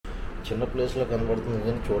చిన్న ప్లేస్లో కనబడుతుంది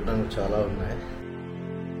కానీ చూడడానికి చాలా ఉన్నాయి.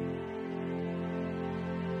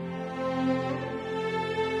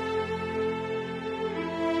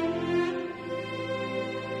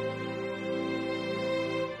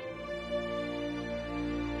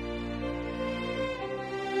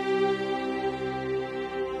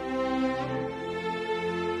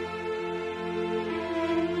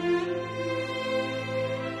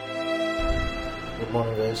 Good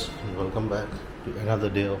morning guys, and welcome back to another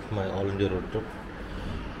day of my all India road trip.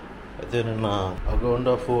 అయితే నిన్న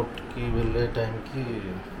అగోండా ఫోర్ట్కి వెళ్ళే టైంకి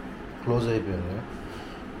క్లోజ్ అయిపోయింది.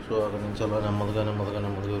 సో అక్కడ నుంచి అలా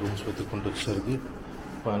నెమ్మదిగా రూమ్స్ వెతుక్కుంటూ వచ్చేసరికి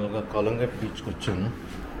ఫైనల్గా కొలంగట్ బీచ్కి వచ్చాను.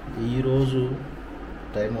 ఈరోజు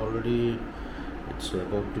time already it's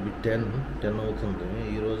about to be 10 అవుతుంది.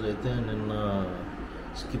 ఈరోజు అయితే నిన్న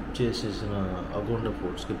స్కిప్ చేసేసిన అగోండా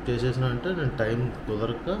ఫోర్ట్ అంటే నేను టైం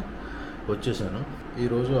కుదరక వచ్చేసాను.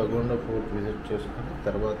 ఈరోజు అగోండా ఫోర్ట్ విజిట్ చేసుకుని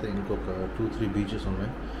తర్వాత ఇంకొక 2-3 బీచెస్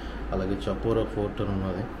ఉన్నాయి. అలాగే చపోరా ఫోర్ట్ అని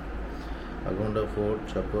ఉన్నది. Agonda fort,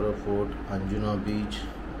 Chapora fort, Anjuna beach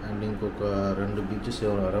and ఇంకొక 2 బీచెస్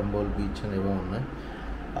అరంబోల్ బీచ్ అని ఏవో ఉన్నాయి.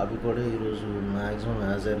 అవి కూడా ఈరోజు maximum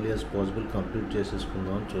as early as possible complete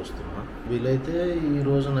చేసేసుకుందాం అని చూస్తున్నాను. వీలైతే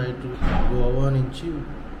ఈరోజు నైట్ గోవా నుంచి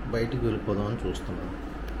బయటికి వెళ్ళిపోదామని చూస్తున్నాను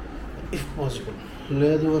ఇఫ్ పాసిబుల్.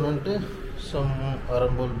 లేదు అని అంటే సమ్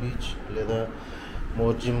అరంబోల్ బీచ్ లేదా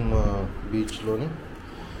మోర్జిమ్ బీచ్లోని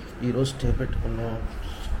ఈరోజు స్టే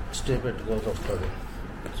పెట్టుకోవాల్సి వస్తుంది.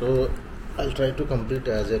 So I try to complete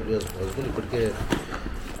as early as possible. ఇప్పటికే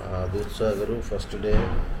దూద్సాగర్ ఫస్ట్ డే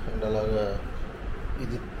అండ్ అలాగా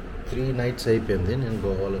ఇది 3 nights అయిపోయింది. నేను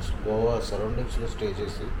గోవా సరౌండింగ్స్లో స్టే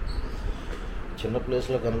చేసి చిన్న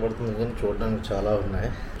ప్లేస్లో కనబడుతుంది కానీ చూడడానికి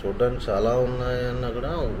చాలా ఉన్నాయన్నా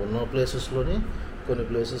కూడా ఉన్న ప్లేసెస్లోని కొన్ని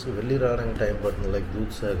ప్లేసెస్కి వెళ్ళి రావడానికి టైం పడుతుంది. లైక్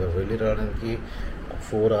దూద్సాగర్ వెళ్ళి రావడానికి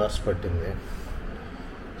 4 hours పట్టింది.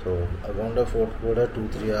 సో అగోండా ఫోర్ట్ కూడా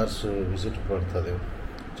 2-3 hours విజిట్ పడుతుంది.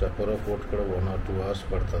 చపోరా ఫోర్ట్ కూడా 1 or 2 hours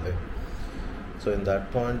పడుతుంది. సో ఇన్ దట్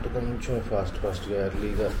పాయింట్ కొంచెం ఫాస్ట్గా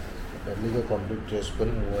ఎర్లీగా కంప్లీట్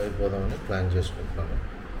చేసుకొని మూవ్ అయిపోదామని ప్లాన్ చేసుకుంటున్నాను.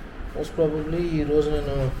 మోస్ట్ ప్రాబబ్లీ ఈరోజు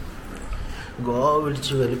నేను గోవా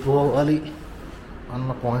విడిచి వెళ్ళిపోవాలి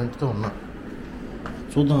అన్న పాయింట్తో ఉన్నా.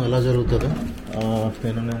 చూద్దాం ఎలా జరుగుతుందో.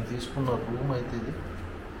 నేను తీసుకున్న రూమ్ అయితే ఇది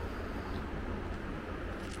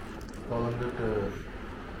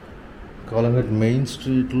కోలంగట్ మెయిన్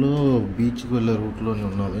స్ట్రీట్లో బీచ్కి వెళ్ళే రూట్లోనే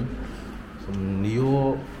ఉన్నది.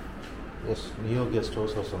 Neo guest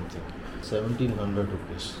house or something. 1,700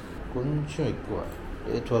 rupees, కొంచెం ఎక్కువ.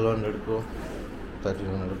 1,200కో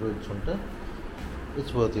 1,300కో ఇచ్చుంటే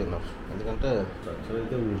ఇట్స్ వర్త్ ఎనఫ్. ఎందుకంటే స్ట్రక్చర్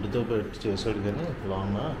అయితే వుడ్తో పెట్టి చేశాడు కానీ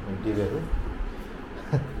లోన ఇంటీరియర్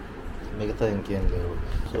మిగతా ఇంకేం లేవు.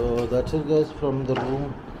 So that's it guys from the room.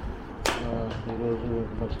 ఈరోజు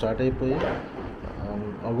మాకు స్టార్ట్ అయిపోయి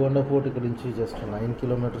అగోండా ఫోర్ట్ ఇక్కడ నుంచి జస్ట్ 9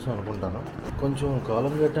 kilometers అనుకుంటాను. కొంచెం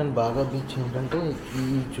కోలంగట్ అండ్ బాగా బీచ్ ఏంటంటే ఈ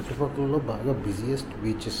చుట్టుపక్కలలో బాగా బిజియెస్ట్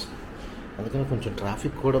బీచెస్, అందుకని కొంచెం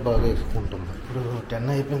ట్రాఫిక్ కూడా బాగా ఎక్కువ ఉంటుంది. ఇప్పుడు 10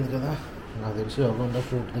 అయిపోయింది కదా, నాకు తెలిసి అగోండా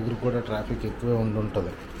ఫోర్ట్ దగ్గర కూడా ట్రాఫిక్ ఎక్కువే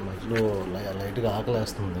ఉంటుంది. మధ్యలో లైట్గా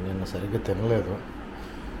ఆకలేస్తుంది. నిన్న సరిగ్గా తినలేదు.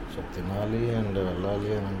 సో తినాలి అండ్ వెళ్ళాలి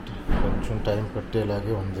అని అంటే కొంచెం టైం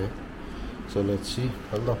పట్టేలాగే ఉంది. సో లెట్స్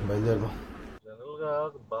వెళ్దాం, బయలుదేరదాం. జనరల్గా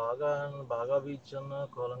బాగా బీచ్ అన్నా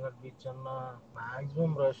కోలంగట్ బీచ్ అన్నా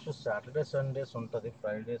మ్యాక్సిమం రష్ సాటర్డే సండేస్ ఉంటుంది.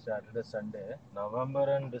 Friday Saturday Sunday.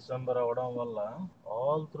 November and December అవడం వల్ల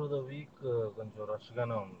ఆల్ త్రూ ద వీక్ కొంచెం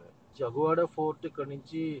రష్గానే ఉంది. అగువాడా ఫోర్ట్ ఇక్కడ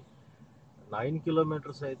నుంచి 9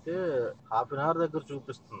 kilometers అయితే ½ an hour దగ్గర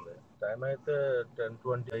చూపిస్తుంది. టైం అయితే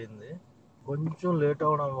 10:20 అయింది. కొంచెం లేట్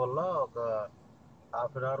అవడం వల్ల ఒక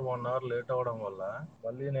 ½ an hour 1 hour లేట్ అవడం వల్ల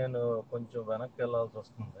మళ్ళీ నేను కొంచెం వెనక్కి వెళ్ళాల్సి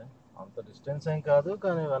వస్తుంది. అంత డిస్టెన్స్ ఏం కాదు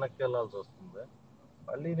కానీ వెనక్కి వెళ్ళాల్సి వస్తుంది.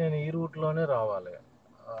 మళ్ళీ నేను ఈ రూట్లోనే రావాలి.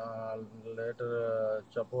 లేటర్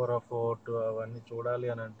చపోరా ఫోర్ట్ అవన్నీ చూడాలి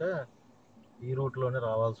అని అంటే ఈ రూట్లోనే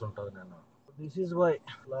రావాల్సి ఉంటుంది. నేను దిస్ ఈజ్ వై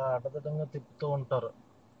ఇలా అడ్డదిడ్డంగా తిప్పుతూ ఉంటారు.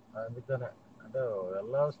 అందుకనే అంటే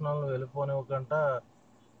వెళ్ళాల్సిన వాళ్ళు వెళ్ళిపోనివ్వకుండా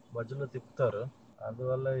మధ్యలో తిప్పుతారు.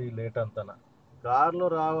 అందువల్ల ఈ లేట్ అంతా. కార్లో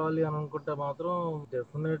రావాలి అని అనుకుంటే మాత్రం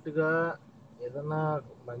డెఫినెట్గా ఏదైనా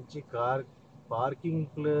మంచి పార్కింగ్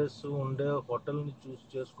ప్లేస్ ఉండే హోటల్ని చూస్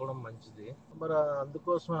చేసుకోవడం మంచిది. మరి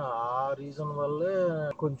అందుకోసం ఆ రీజన్ వల్లే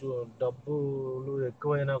కొంచెం డబ్బులు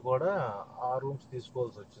ఎక్కువైనా కూడా ఆ రూమ్స్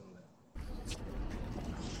తీసుకోవాల్సి వచ్చింది.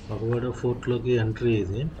 అగవాడా ఫోర్ట్లోకి ఎంట్రీ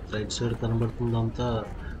ఇది. Right side కనబడుతుందంతా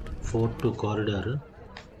fort corridor.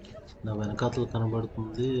 నా వెనకాతలు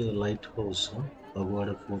కనబడుతుంది లైట్ హౌస్.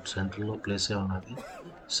 అగవాడా ఫోర్ట్ సెంటర్లో ప్లేసే ఉన్నది.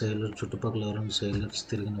 చుట్టుపక్కల ఎవరైనా సెయిలర్స్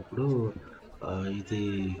తిరిగినప్పుడు ఇది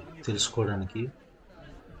తెలుసుకోవడానికి.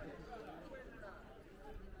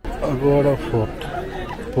 అగవాడా ఫోర్ట్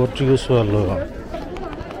పోర్చుగీస్ వాళ్ళు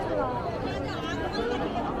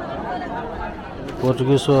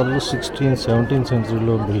పోర్చుగీస్ వాళ్ళు 16th-17th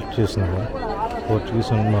సెంచరీలో బిల్డ్ చేసినారు.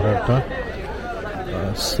 పోర్చుగీస్ అండ్ మరాఠా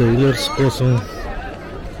సెయిలర్స్ కోసం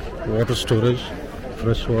water storage,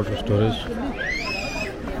 fresh water storage.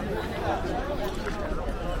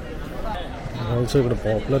 Also ఇక్కడ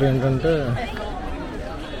పాపులర్ ఏంటంటే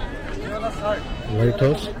లైట్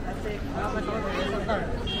హౌస్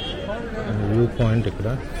వ్యూ పాయింట్. ఇక్కడ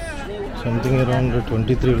something around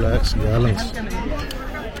 23 lakhs gallons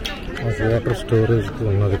of water storage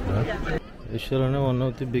ఉన్నది ఇక్కడ. ఏషియాలోనే one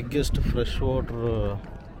of the biggest fresh water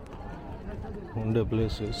ఉండే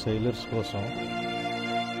ప్లేస్ సెయిలర్స్ కోసం.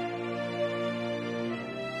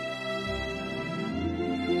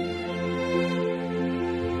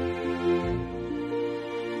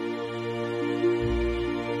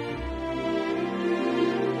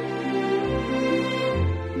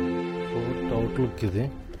 Fort outlook ఇది.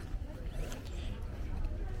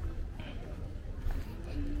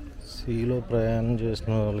 సీలో ప్రయాణం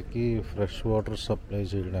చేసిన వాళ్ళకి ఫ్రెష్ వాటర్ సప్లై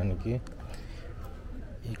చేయడానికి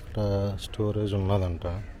ఇక్కడ స్టోరేజ్ ఉన్నదంట,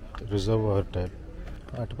 రిజర్వాయర్ టైప్.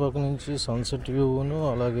 అటుపక్క నుంచి సన్సెట్ వ్యూను,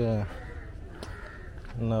 అలాగే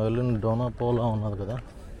నా వెళ్ళిన డోనాపోలా ఉన్నది కదా,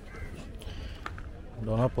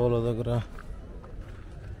 డోనాపోలా దగ్గర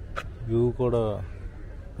వ్యూ కూడా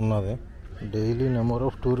ఉన్నది. డైలీ నెంబర్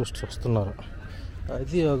ఆఫ్ టూరిస్ట్స్ వస్తున్నారు.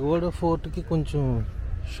 అది అగవాడా ఫోర్ట్కి కొంచెం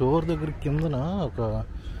షోర్ దగ్గర కిందన ఒక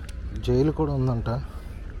జైలు కూడా ఉందంట.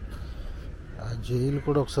 ఆ జైలు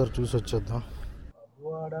కూడా ఒకసారి చూసి వచ్చేద్దాం.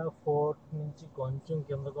 అగవాడా ఫోర్ట్ నుంచి కొంచెం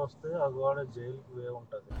కిందకు వస్తే అగవాడా జైలుకి వే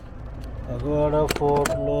ఉంటుంది. అగవాడా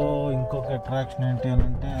ఫోర్ట్లో ఇంకొక అట్రాక్షన్ ఏంటి అని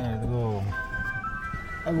అంటే, ఇదిగో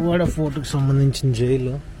అగవాడా ఫోర్ట్కి సంబంధించిన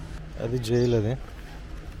జైలు. అది జైలు. అది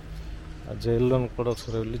ఆ జైల్లో కూడా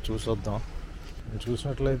ఒకసారి వెళ్ళి చూసొద్దాం.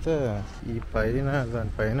 చూసినట్లయితే ఈ పైన,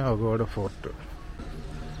 దానిపైన అగవాడా ఫోర్ట్.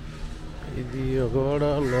 ఇది అగవాడా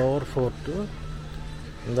లోవర్ ఫోర్ట్,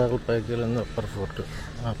 ఇందాక పైకి వెళ్ళింది అప్పర్ ఫోర్ట్.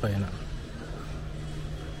 ఆ పైన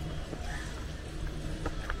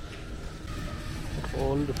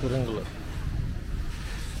ఓల్డ్ ఫిరంగులు.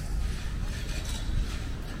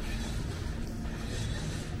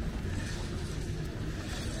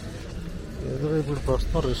 ఏదో ఇప్పుడు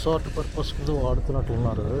ప్రస్తుతం రిసార్ట్ పర్పస్ కూడా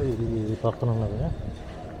వాడుతున్నట్లున్నారు. ఇది పక్కన ఉన్నది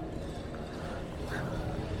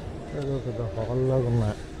ఏదో పెద్ద హాల్ లాగా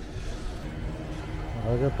ఉన్నాయి.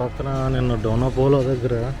 అలాగే పక్కన నిన్న డోనాపోలా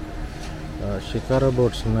దగ్గర షికారా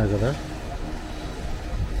బోట్స్ ఉన్నాయి కదా,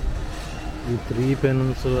 ఈ 3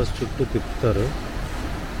 పెనిన్సులాస్ చుట్టూ తిప్పుతారు.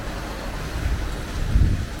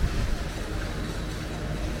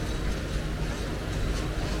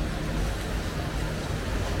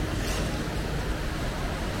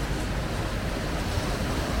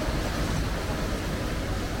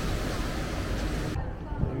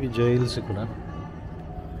 ఇవి జైల్స్. ఇక్కడ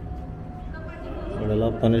వాళ్ళు ఎలా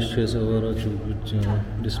పనిష్ చేసేవారో చూపించి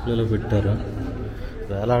డిస్ప్లేలో పెట్టారు,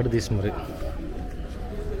 వేలాడదీసి. మరి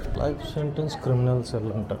లైఫ్ సెంటెన్స్ క్రిమినల్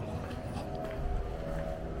సెల్ అంట.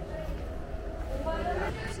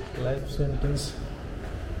 లైఫ్ సెంటెన్స్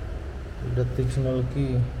డెత్ ఇచ్చిన వాళ్ళకి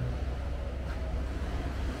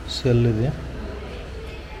సెల్ ఇది.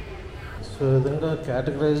 సో ఈ విధంగా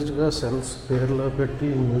కేటగరైజ్డ్గా సెల్స్ పేర్లో పెట్టి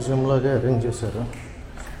మ్యూజియం లాగా అరేంజ్ చేశారు.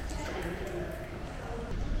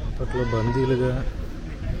 అప్పట్లో బందీలుగా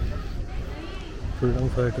ఫ్రీడమ్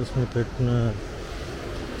ఫైటర్స్ని పెట్టిన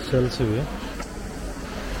సెల్స్ ఇవి.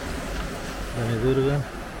 దాని ఎదురుగా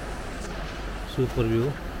సూపర్ వ్యూ.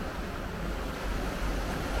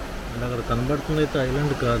 అండ్ అక్కడ కనబడుతుంది అయితే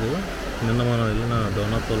ఐలాండ్ కాదు. నిన్న మనం వెళ్ళిన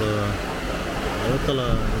డోనాపోలా అవతల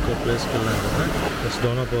ఇంకో ప్లేస్కి వెళ్ళాం కదా, ప్లస్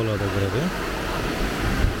డోనాపోలా దగ్గర. అది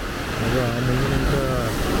ఆ ముందు ఇంకా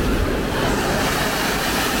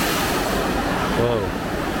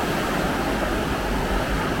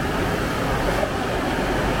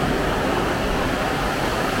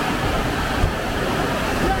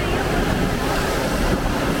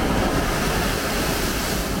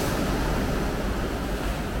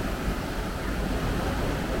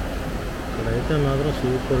ఇక్కడైతే మాత్రం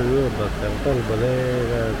సూపర్ వ్యూ. టెంపల్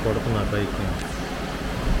భలేగా కొడుతున్నా పైకి.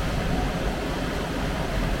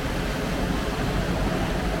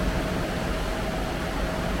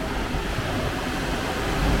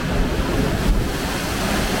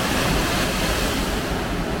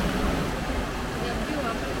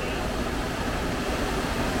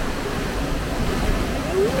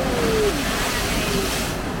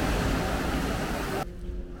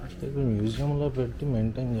 మ్యూజియంలో పెట్టి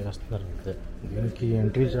మెయింటైన్ చేస్తున్నారు అంతే. దీనికి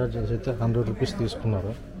ఎంట్రీ ఛార్జెస్ అయితే 100 రూపీస్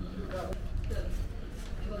తీసుకున్నారు.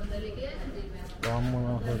 Ram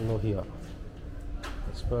Manohar Lohia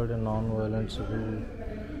inspired a non-violent civil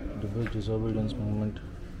disobedience movement.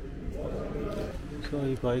 So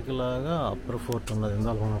ఈ పైకి లాగా అప్పర్ ఫోర్ట్ ఉన్నది,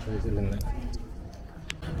 ఇందాక మన పైకి వెళ్ళింది.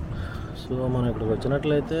 సో మనం ఇక్కడికి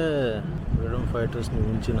వచ్చినట్లయితే ఫ్రీడమ్ ఫైటర్స్ని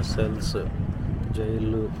ఉంచిన సెల్స్,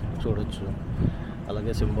 జైళ్ళు చూడొచ్చు.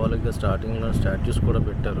 అలాగే సింబాలిక్గా స్టార్టింగ్లో స్టాచ్యూస్ కూడా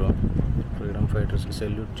పెట్టారు ఫ్రీడమ్ ఫైటర్స్కి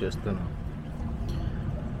సెల్యూట్ చేస్తాను.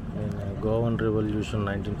 గోవన్ రెవల్యూషన్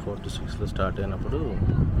 1946లో స్టార్ట్ అయినప్పుడు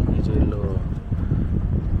ఈ జైల్లో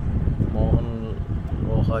మోహన్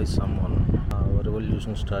లోహాయ్ సమ్మన్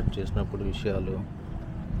రెవల్యూషన్ స్టార్ట్ చేసినప్పుడు విషయాలు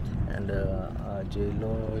అండ్ ఆ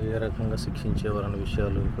జైల్లో ఏ రకంగా శిక్షించేవారన్న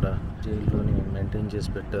విషయాలు ఇక్కడ జైల్లోని మెయింటైన్ చేసి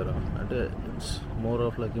పెట్టారు. అంటే it's more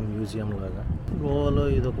of like A museum లాగా. గోవాలో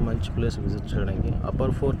ఇది ఒక మంచి ప్లేస్ విజిట్ చేయడానికి.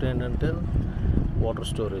 అప్పర్ ఫోర్ట్ ఏంటంటే water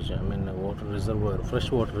storage, water reservoir,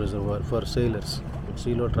 fresh water reservoir for sailors.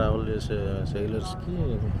 సీలో travel చేసే సెయిలర్స్కి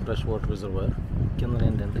ఫ్రెష్ వాటర్ రిజర్వాయర్. కింద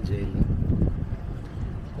ఏంటంటే జైలు.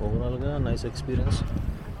 ఓవరాల్గా nice experience.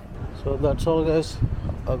 So that's all guys.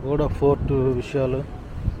 Aguada fort విషయాలు,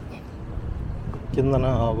 కిందన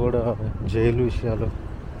అగోడా జైలు విషయాలు,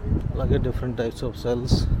 అలాగే డిఫరెంట్ టైప్స్ ఆఫ్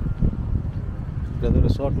సెల్స్. ఏదో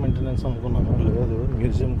రిసార్ట్ మెయింటెనెన్స్ అనుకున్నాను, లేదు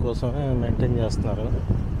మ్యూజియం కోసమే మెయింటైన్ చేస్తున్నారు.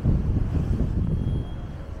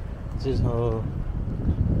 This is how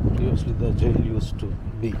previously the jail use to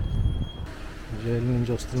be. Jail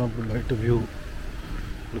నుంచి వస్తున్నప్పుడు బయట వ్యూ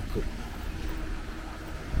లుక్.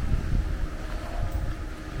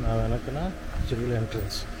 నా వెనకన జైలు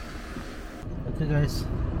ఎంట్రన్స్. ఓకే గైస్,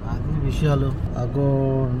 అది విషయాలు.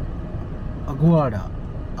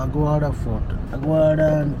 అగ్వాడా ఫోర్ట్. అగ్వాడా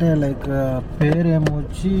అంటే లైక్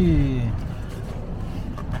పేరేమొచ్చి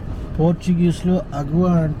పోర్చుగీస్లో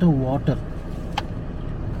అగ్వా అంటే water.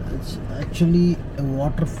 It's actually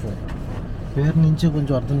water fort. పేరు నుంచే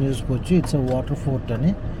కొంచెం అర్థం చేసుకోవచ్చు, ఇట్స్ ఎ వాటర్ ఫోర్ట్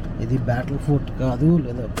అని. ఇది బ్యాటిల్ ఫోర్ట్ కాదు,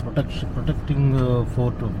 లేదా ప్రొటెక్టింగ్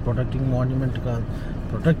ఫోర్ట్, ప్రొటెక్టింగ్ మాన్యుమెంట్ కాదు.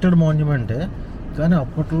 ప్రొటెక్టెడ్ మాన్యుమెంటే, కానీ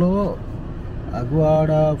అప్పట్లో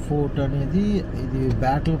అగ్వాడా ఫోర్ట్ అనేది ఇది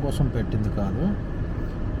బ్యాటిల్ కోసం పెట్టింది కాదు.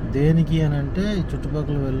 దేనికి అని అంటే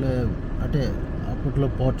చుట్టుపక్కల వెళ్ళే, అంటే అప్పట్లో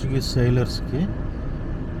పోర్చుగీస్ సెయిలర్స్కి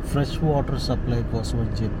ఫ్రెష్ వాటర్ సప్లై కోసం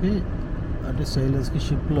అని చెప్పి, అంటే సెయిలర్స్కి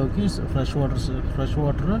షిప్లోకి ఫ్రెష్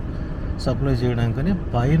వాటర్ సప్లై చేయడానికని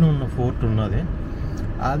పైన ఉన్న ఫోర్ట్ ఉన్నది.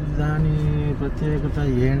 అది దాని ప్రత్యేకత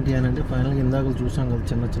ఏంటి అని అంటే ఫైనల్గా ఇందాక చూసాం కదా,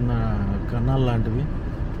 చిన్న చిన్న కన్నాలు లాంటివి,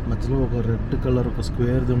 మధ్యలో ఒక రెడ్ కలర్ ఒక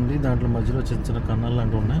స్క్వేర్ది ఉంది, దాంట్లో మధ్యలో చిన్న చిన్న కన్నాలు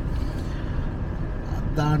లాంటివి ఉన్నాయి.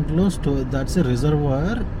 దాంట్లో that's a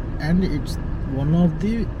reservoir and it's one of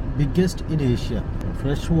the biggest in Asia.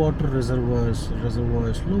 Fresh water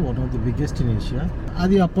రిజర్వాయర్స్లో one of the biggest in Asia.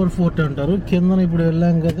 అది అప్పర్ ఫోర్ట్ అంటారు. కింద ఇప్పుడు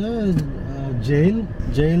వెళ్ళాం కదా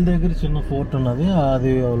జైల్ దగ్గర చిన్న ఫోర్ట్ ఉన్నది,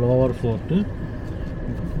 అది లోవర్ ఫోర్ట్.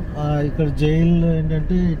 ఇక్కడ జైల్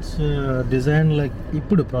ఏంటంటే ఇట్స్ డిజైన్ లైక్,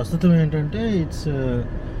 ఇప్పుడు ప్రస్తుతం ఏంటంటే it's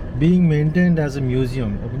being maintained as a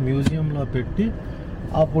museum. ఒక మ్యూజియంలో పెట్టి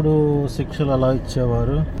అప్పుడు శిక్షలు ఎలా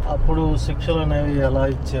ఇచ్చేవారు, అప్పుడు శిక్షలు అనేవి ఎలా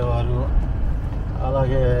ఇచ్చేవారు,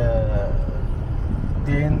 అలాగే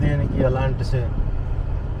దేనికి ఎలాంటి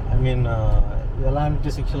ఎలాంటి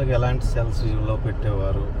శిక్షలకు ఎలాంటి సెల్స్లో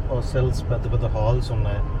పెట్టేవారు. సెల్స్ పెద్ద పెద్ద హాల్స్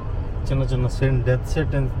ఉన్నాయి, చిన్న చిన్న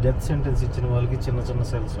డెత్ సెంటెన్స్ ఇచ్చిన వాళ్ళకి చిన్న చిన్న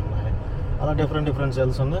సెల్స్ ఉన్నాయి, అలా డిఫరెంట్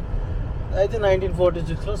సెల్స్ ఉన్నాయి. అయితే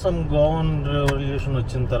 1946లో సమ్ గోవన్ రెవల్యూషన్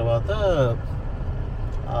వచ్చిన తర్వాత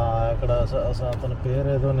అక్కడ అతని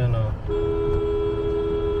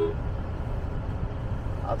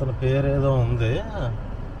పేరేదో ఉంది,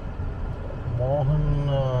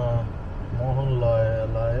 మోహన్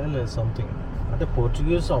లాయల్ సంథింగ్. అంటే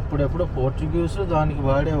అప్పుడెప్పుడు పోర్చుగీస్ దానికి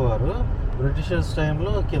వాడేవారు. బ్రిటిషర్స్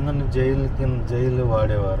టైంలో కింద జైలు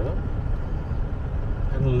వాడేవారు.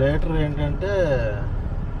 అండ్ లేటర్ ఏంటంటే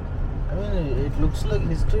ఇట్ లుక్స్ లైక్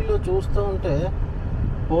హిస్టరీలో చూస్తూ ఉంటే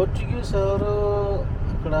పోర్చుగీస్ ఎవరు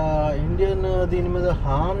ఇక్కడ ఇండియన్ దీని మీద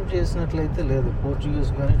హార్మ్ చేసినట్లయితే లేదు.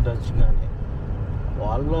 పోర్చుగీస్ కానీ డచ్ కానీ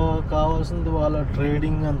వాళ్ళు కావాల్సింది వాళ్ళ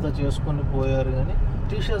ట్రేడింగ్ అంతా చేసుకొని పోయారు. కానీ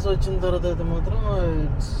బ్రిటిషర్స్ వచ్చిన తర్వాత అయితే మాత్రం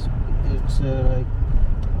ఇట్స్ లైక్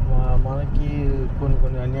మనకి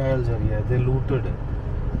కొన్ని అన్యాయాలు జరిగాయి. They looted.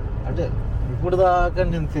 అంటే ఇప్పుడు దాకా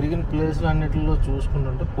నేను తిరిగిన ప్లేస్లు అన్నిటిలో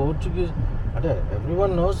చూసుకుంటుంటే పోర్చుగీస్, అంటే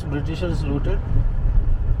ఎవ్రీవన్ నోస్ బ్రిటిషర్స్ లూటెడ్,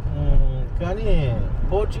 కానీ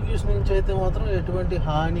పోర్చుగీస్ నుంచి అయితే మాత్రం ఎటువంటి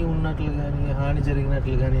హాని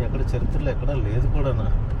జరిగినట్లు కానీ ఎక్కడ చరిత్రలో ఎక్కడా లేదు కూడా.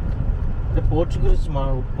 అంటే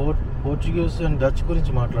పోర్చుగీస్ అండ్ డచ్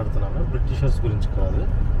గురించి మాట్లాడుతున్నాను, బ్రిటిషర్స్ గురించి కాదు.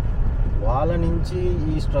 వాళ్ళ నుంచి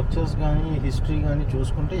ఈ స్ట్రక్చర్స్ కానీ హిస్టరీ కానీ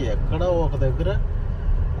చూసుకుంటే ఎక్కడో ఒక దగ్గర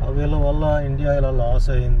వీళ్ళ వల్ల ఇండియా ఇలా లాస్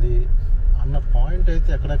అయింది అన్న పాయింట్ అయితే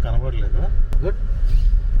ఎక్కడా కనబడలేదు. గుడ్.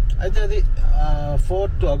 అయితే అది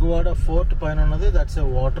ఫోర్ట్ అగువాడా ఫోర్ట్ పైన ఉన్నది దట్స్ ఏ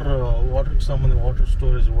వాటర్కి సంబంధించి water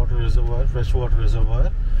storage, water reservoir, fresh water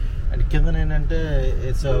reservoir. And కింద ఏంటంటే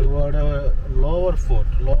ఇట్స్ అగువాడా లోవర్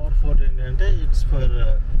ఫోర్ట్ ఏంటంటే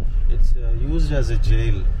it's used as a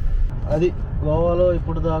jail. అది గోవాలో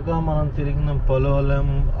ఇప్పుడు దాకా మనం తిరిగిన పలోలెం,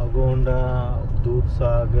 అగోండా, దూద్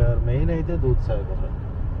సాగర్. మెయిన్ అయితే దూద్ సాగర్.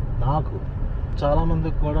 నాకు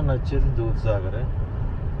చాలామందికి కూడా నచ్చేది దూద్ సాగరే.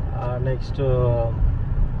 నెక్స్ట్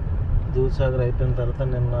దూద్ సాగర్ అయిపోయిన తర్వాత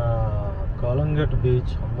నిన్న కాలంగట్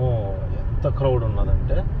బీచ్, అమ్మో ఎంత క్రౌడ్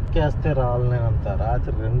ఉన్నదంటే కేస్తే రాలేనంత.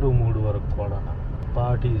 రాత్రి 2-3 వరకు కూడా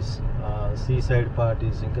పార్టీస్, సీ సైడ్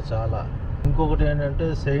పార్టీస్, ఇంకా చాలా. ఇంకొకటి ఏంటంటే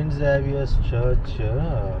Saint Xavier's church,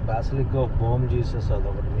 basilica of బోమ్ Jesus,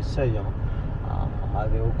 అదొకటి మిస్ అయ్యాం.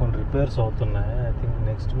 అది కొన్ని రిపేర్స్ అవుతున్నాయి. ఐ థింక్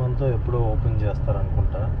నెక్స్ట్ మంత్ ఎప్పుడో ఓపెన్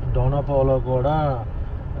చేస్తారనుకుంటా. డోనాపాలో కూడా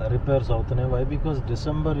రిపేర్స్ అవుతున్నాయి. Why? Because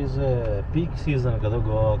December is a peak season కదా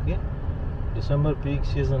గోవాకి. డిసెంబర్ పీక్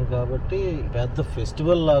సీజన్ కాబట్టి పెద్ద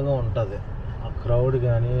ఫెస్టివల్ లాగా ఉంటుంది. ఆ క్రౌడ్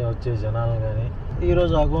కానీ, వచ్చే జనాలు కానీ.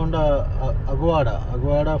 ఈరోజు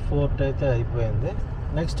అగువాడా ఫోర్ట్ అయితే అయిపోయింది.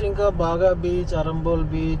 నెక్స్ట్ ఇంకా బాగా beach, Arambol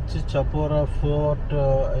beach, Chapora fort,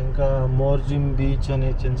 ఇంకా మోర్జిమ్ బీచ్ అని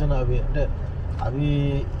చిన్న అవి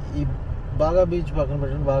ఈ బాగా బీచ్ పక్కన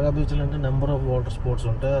పెట్టండి. బాగా బీచ్లు అంటే నెంబర్ ఆఫ్ వాటర్ స్పోర్ట్స్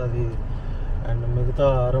ఉంటాయి. అది అండ్ మిగతా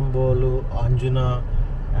అరంబోలు, అంజునా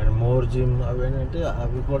అండ్ మోర్జిమ్ అవి ఏంటంటే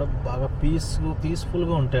అవి కూడా బాగా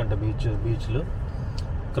పీస్ఫుల్గా ఉంటాయంట బీచ్లు.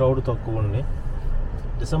 క్రౌడ్ తక్కువ ఉండి.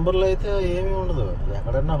 డిసెంబర్లో అయితే ఏమీ ఉండదు,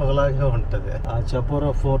 ఎక్కడన్నా ఒకలాగే ఉంటుంది. ఆ చపోరా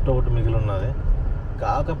ఫోర్ట్ ఒకటి మిగిలి ఉన్నది.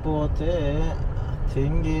 కాకపోతే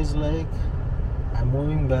thing is like I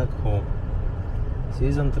moving back home.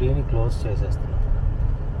 Season 3ని close చేసేస్తున్నాను.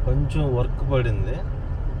 కొంచెం వర్క్ పడింది,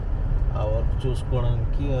 ఆ వర్క్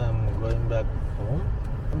చూసుకోవడానికి I'm going back home.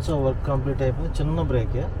 Once ఆ వర్క్ కంప్లీట్ అయిపోయింది, చిన్న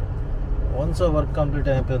బ్రేకే. వన్స్ ఆ వర్క్ కంప్లీట్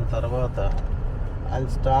అయిపోయిన తర్వాత I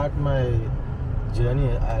start my journey,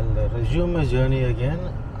 I resume my journey again.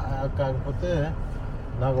 కాకపోతే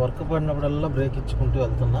నాకు వర్క్ పడినప్పుడల్లా బ్రేక్ ఇచ్చుకుంటూ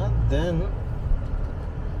వెళ్తున్నా. దెన్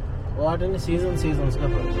వాటిని సీజన్స్గా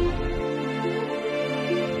పెడుతున్నాను.